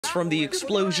from the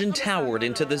explosion towered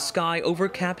into the sky over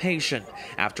Cap Haitian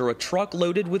after a truck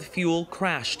loaded with fuel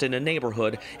crashed in a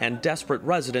neighborhood and desperate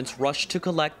residents rushed to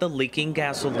collect the leaking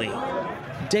gasoline.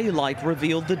 Daylight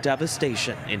revealed the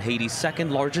devastation in Haiti's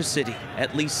second largest city,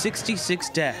 at least 66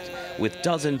 dead, with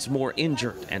dozens more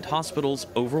injured and hospitals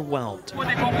overwhelmed.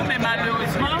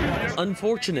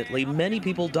 Unfortunately, many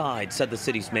people died, said the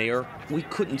city's mayor. We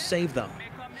couldn't save them.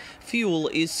 Fuel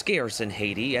is scarce in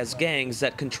Haiti as gangs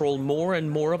that control more and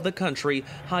more of the country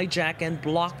hijack and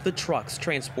block the trucks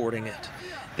transporting it.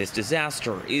 This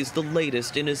disaster is the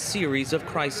latest in a series of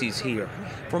crises here,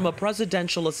 from a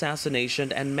presidential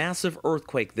assassination and massive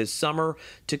earthquake this summer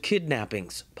to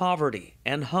kidnappings, poverty,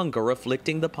 and hunger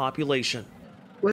afflicting the population.